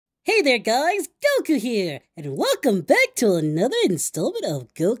Hey there guys, Goku here, and welcome back to another installment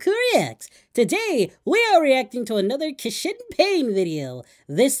of Goku Reacts. Today, we are reacting to another Kishinpain video.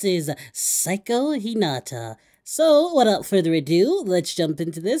 This is PSYCHO HINATA. So, without further ado, let's jump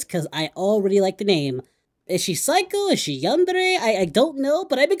into this, because I already like the name. Is she psycho? Is she yandere? I don't know,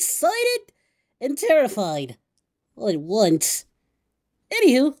 but I'm excited and terrified. All at once.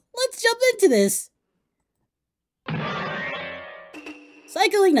 Anywho, let's jump into this.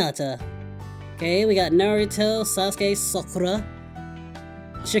 PSYCHO HINATA. Okay, we got Naruto, Sasuke, Sakura,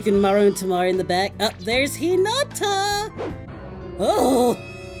 Shikamaru and Tamari in the back. Up there's Hinata! Oh!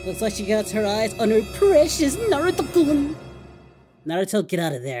 Looks like she got her eyes on her precious Naruto-kun. Naruto, get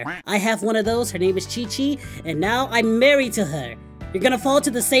out of there. I have one of those, her name is Chi-Chi, and now I'm married to her. You're gonna fall to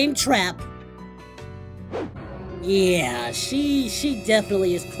the same trap. Yeah, she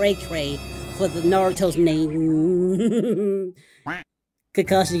definitely is cray-cray for the Naruto's name.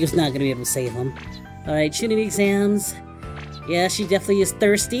 Kakashi is not going to be able to save him. Alright, Chunin exams. Yeah, she definitely is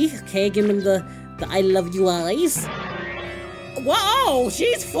thirsty. Okay, give him the I love you eyes. Whoa,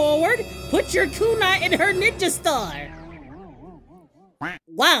 she's forward! Put your kunai in her ninja star!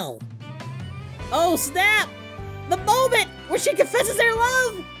 Wow! Oh, snap! The moment where she confesses her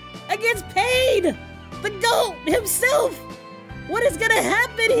love against Pain! The GOAT himself! What is gonna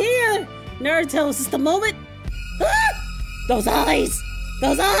happen here? Naruto, is this the moment? Ah! Those eyes!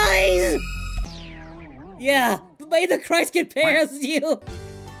 Those eyes! Yeah, may the Christ get past you!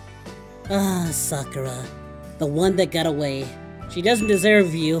 Ah, Sakura. The one that got away. She doesn't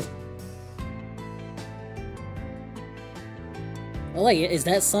deserve you. Oh wait, is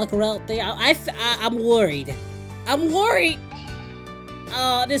that Sakura out there? I'm worried. I'm worried!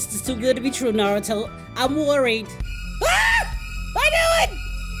 Oh, this is too good to be true, Naruto. I'm worried. Ah! I knew it!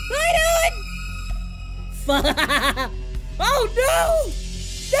 I knew it! Oh no!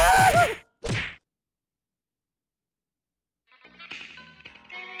 No!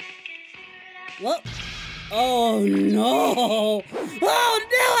 What? Oh no! Oh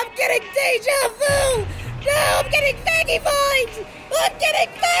no! I'm getting deja vu! No! I'm getting faggy vibes! I'm getting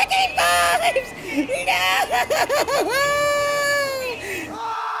faggy vibes! No!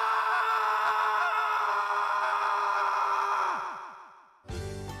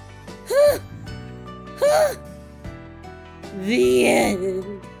 The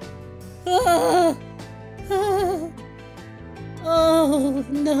end. Oh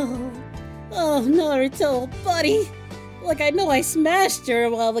no. Oh, Naruto, buddy. Look, I know I smashed her a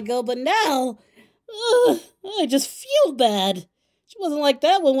while ago, but now, I just feel bad. She wasn't like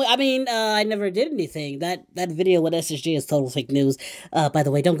that when I never did anything. That video with SSG is total fake news. By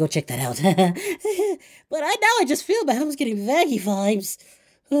the way, don't go check that out. But now I just feel bad. I was getting vaggy vibes.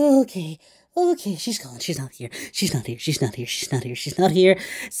 Okay, she's gone. She's not here. She's not here. She's not here. She's not here. She's not here.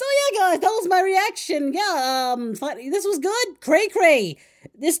 So yeah, guys, that was my reaction. Yeah, this was good. Cray.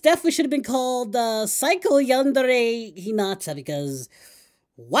 This definitely should have been called PSYCHO Yandere Hinata because,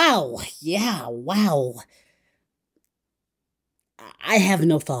 wow, yeah, wow. I have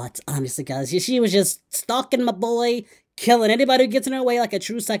no thoughts, honestly, guys. She was just stalking my boy, killing anybody who gets in her way like a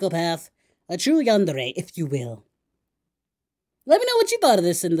true psychopath, a true yandere, if you will. Let me know what you thought of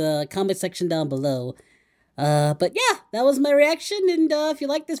this in the comment section down below. But yeah, that was my reaction, and if you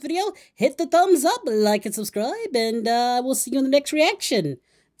like this video, hit the thumbs up, like and subscribe, and we'll see you in the next reaction.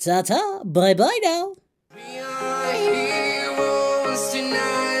 Ta-ta, bye-bye now.